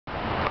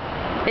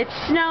It's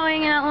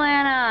snowing in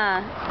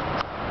Atlanta.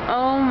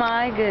 Oh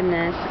my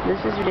goodness.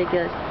 This is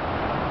ridiculous.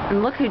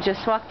 And look who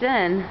just walked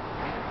in.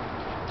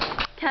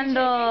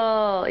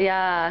 Kendall.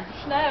 Yeah.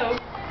 Snow.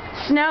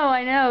 Snow,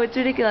 I know. It's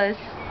ridiculous.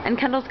 And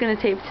Kendall's going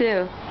to tape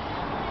too.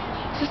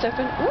 Is this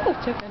open? Ooh,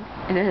 it's open.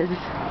 It is.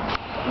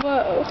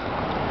 Whoa.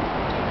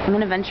 I'm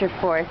going to venture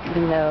forth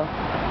even though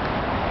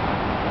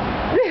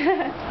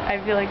I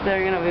feel like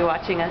they're going to be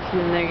watching us and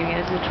they're going to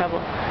get us into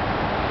trouble.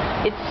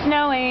 It's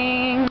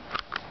snowing.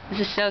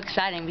 This is so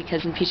exciting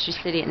because in Peachtree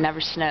City it never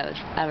snows,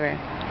 ever.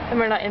 And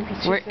we're not in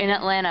Peachtree We're City. in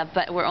Atlanta,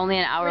 but we're only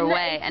an hour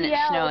away and it's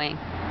snowing.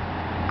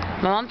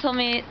 My mom told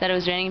me that it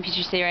was raining in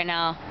Peachtree City right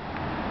now.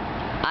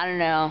 I don't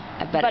know.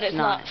 I bet but it's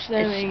not. It's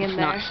not snowing in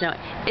there. It's not snowing.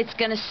 It's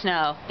going to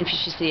snow in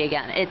Peachtree City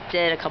again. It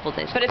did a couple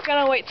days ago. But it's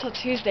going to wait till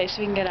Tuesday so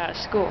we can get out of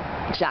school.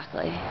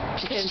 Exactly.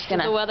 Because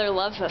the weather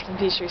loves us in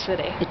Peachtree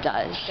City. It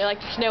does. They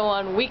like to snow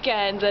on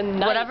weekends and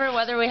nights. Whatever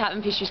weather we have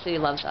in Peachtree City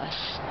loves us.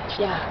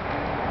 Yeah.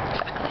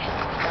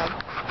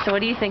 Exactly. So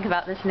what do you think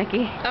about this,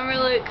 Nikki? I'm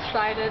really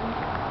excited.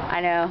 I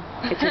know.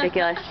 It's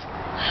ridiculous.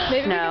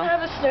 Maybe we can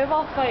have a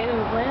snowball fight in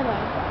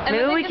Atlanta. And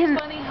maybe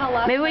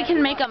we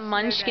can make a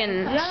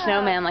munchkin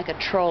snowman like a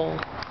troll.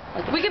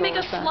 Like we can make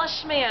a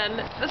slush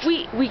man.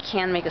 We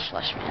can make a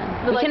slush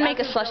man. But we can make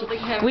a slushy.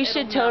 We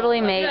should totally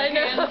make. I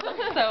know.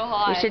 So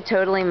hot. We should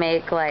totally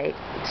make like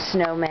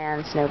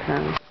snowman, snow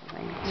cones,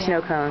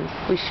 snow cones.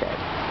 We should.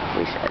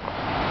 We should.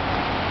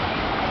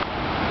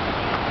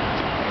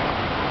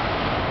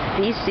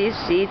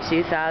 BCC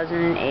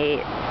 2008,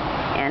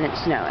 and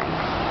it's snowing.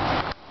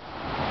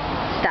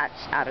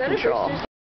 That's out of control.